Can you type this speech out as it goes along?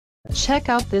Check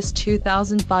out this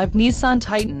 2005 Nissan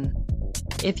Titan.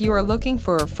 If you are looking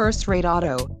for a first-rate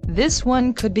auto, this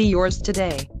one could be yours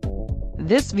today.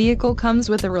 This vehicle comes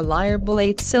with a reliable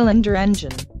 8-cylinder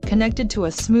engine, connected to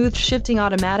a smooth shifting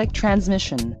automatic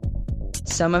transmission.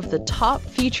 Some of the top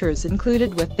features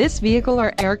included with this vehicle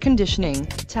are air conditioning,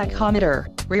 tachometer,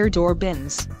 rear door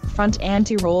bins, front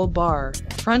anti-roll bar,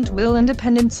 front wheel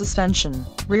independent suspension,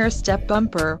 rear step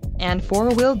bumper, and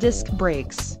 4-wheel disc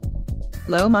brakes.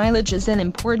 Low mileage is an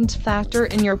important factor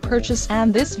in your purchase,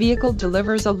 and this vehicle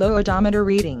delivers a low odometer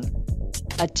reading.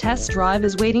 A test drive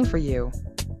is waiting for you.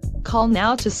 Call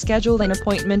now to schedule an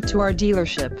appointment to our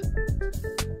dealership.